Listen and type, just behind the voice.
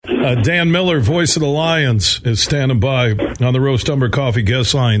Dan Miller, voice of the Lions, is standing by on the Roast Umber Coffee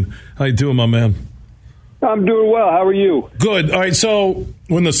guest line. How you doing, my man? I'm doing well. How are you? Good. All right, so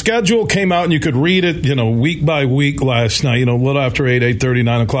when the schedule came out and you could read it, week by week last night, a little after 8, 8:30,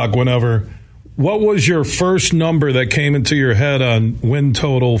 9 o'clock, whenever, what was your first number that came into your head on win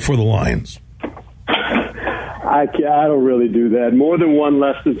total for the Lions? I don't really do that. More than one,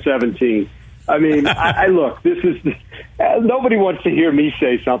 less than 17. I mean, I look, this is nobody wants to hear me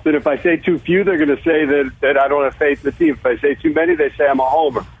say something. If I say too few, they're going to say that I don't have faith in the team. If I say too many, they say I'm a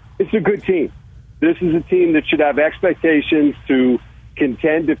homer. It's a good team. This is a team that should have expectations to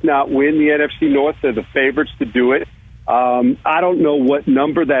contend, if not win, the NFC North. They're the favorites to do it. I don't know what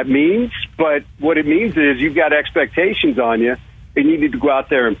number that means, but what it means is you've got expectations on you, and you need to go out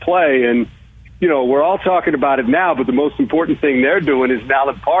there and play. And, we're all talking about it now, but the most important thing they're doing is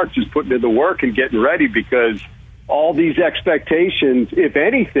Alan Parks is putting in the work and getting ready, because all these expectations, if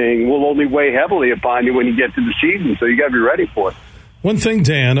anything, will only weigh heavily upon you when you get to the season. So you got to be ready for it. One thing,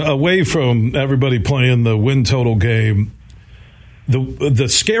 Dan, away from everybody playing the win total game, the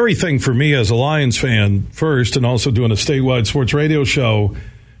scary thing for me as a Lions fan first, and also doing a statewide sports radio show,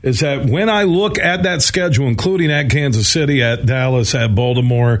 is that when I look at that schedule, including at Kansas City, at Dallas, at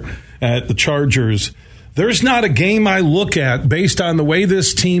Baltimore, at the Chargers, there's not a game I look at based on the way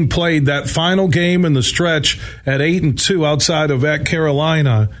this team played that final game in the stretch at 8-2 outside of at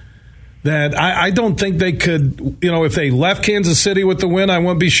Carolina, that I don't think they could, if they left Kansas City with the win, I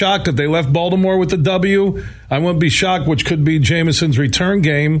wouldn't be shocked. If they left Baltimore with the W, I wouldn't be shocked, which could be Jameson's return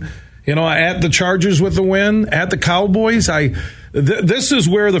game. At the Chargers with the win, at the Cowboys, this is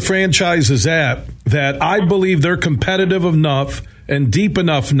where the franchise is at, that I believe they're competitive enough and deep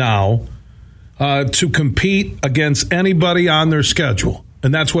enough now to compete against anybody on their schedule.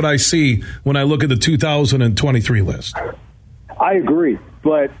 And that's what I see when I look at the 2023 list. I agree,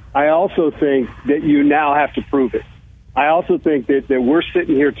 but I also think that you now have to prove it. I also think that we're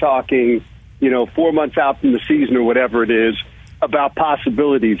sitting here talking, 4 months out from the season or whatever it is, about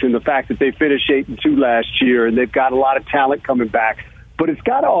possibilities and the fact that they finished 8-2 last year and they've got a lot of talent coming back. But it's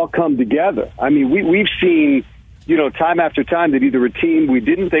got to all come together. I mean, we've seen, time after time that either a team we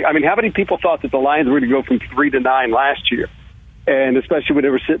didn't think. I mean, how many people thought that the Lions were going to go from 3-9 last year? And especially when they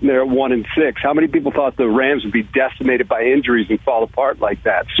were sitting there at 1-6, how many people thought the Rams would be decimated by injuries and fall apart like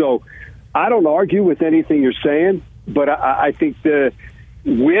that? So I don't argue with anything you're saying, but I think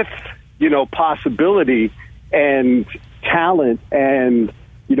with possibility and talent and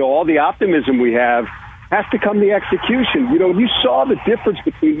all the optimism we have has to come the execution. You saw the difference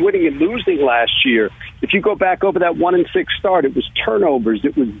between winning and losing last year. If you go back over that 1-6 start, it was turnovers,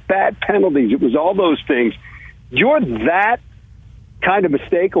 it was bad penalties, it was all those things. You're that kind of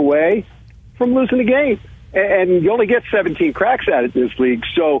mistake away from losing a game. And you only get 17 cracks at it in this league.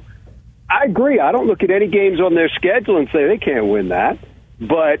 So I agree. I don't look at any games on their schedule and say they can't win that.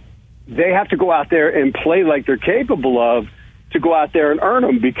 But they have to go out there and play like they're capable of to go out there and earn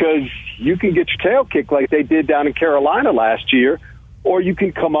them, because you can get your tail kicked like they did down in Carolina last year, or you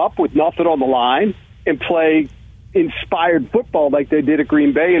can come up with nothing on the line and play inspired football like they did at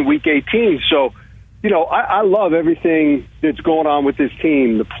Green Bay in Week 18. So, I love everything that's going on with this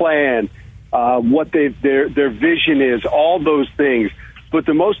team, the plan, what their vision is, all those things. But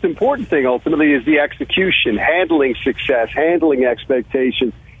the most important thing ultimately is the execution, handling success, handling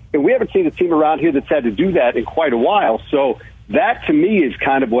expectations. And we haven't seen a team around here that's had to do that in quite a while. So that, to me, is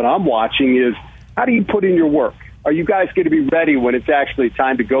kind of what I'm watching is, how do you put in your work? Are you guys going to be ready when it's actually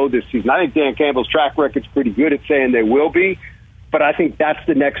time to go this season? I think Dan Campbell's track record's pretty good at saying they will be. But I think that's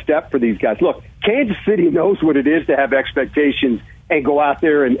the next step for these guys. Look, Kansas City knows what it is to have expectations and go out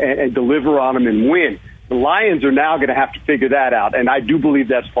there and deliver on them and win. The Lions are now going to have to figure that out, and I do believe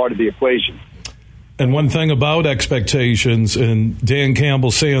that's part of the equation. And one thing about expectations, and Dan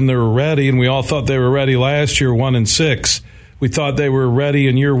Campbell saying they were ready, and we all thought they were ready last year, 1-6. We thought they were ready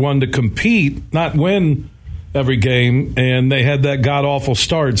in year one to compete, not win every game, and they had that god-awful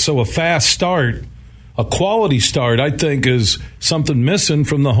start. So a fast start, a quality start, I think, is something missing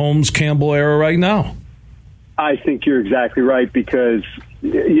from the Holmes-Campbell era right now. I think you're exactly right, because,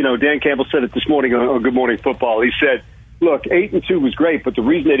 Dan Campbell said it this morning on Good Morning Football. He said, look, 8-2 was great, but the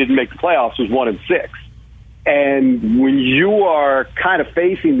reason they didn't make the playoffs was 1-6. And when you are kind of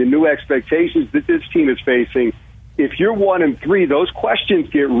facing the new expectations that this team is facing, if you're 1-3, those questions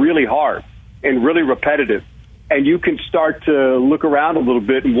get really hard and really repetitive. And you can start to look around a little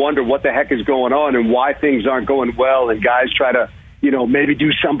bit and wonder what the heck is going on and why things aren't going well. And guys try to, maybe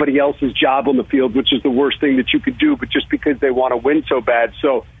do somebody else's job on the field, which is the worst thing that you could do, but just because they want to win so bad.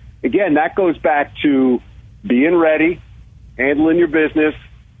 So, again, that goes back to being ready, handling your business,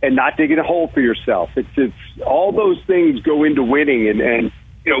 and not digging a hole for yourself. It's all those things go into winning, and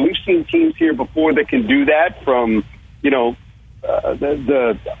you know, we've seen teams here before that can do that, from the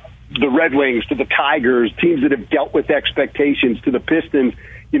Red Wings to the Tigers, teams that have dealt with expectations, to the Pistons,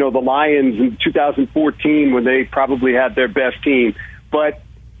 the Lions in 2014 when they probably had their best team. But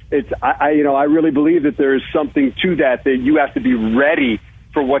I really believe that there's something to that you have to be ready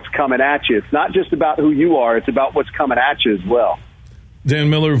for what's coming at you. It's not just about who you are, it's about what's coming at you as well. Dan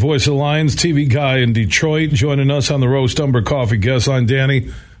Miller, voice of the Lions, TV guy in Detroit, joining us on the Roast Umber Coffee guest line. Danny,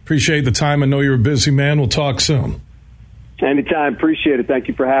 appreciate the time. I know you're a busy man. We'll talk soon. Anytime. Appreciate it. Thank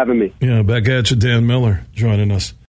you for having me. Yeah, back at you, Dan Miller, joining us.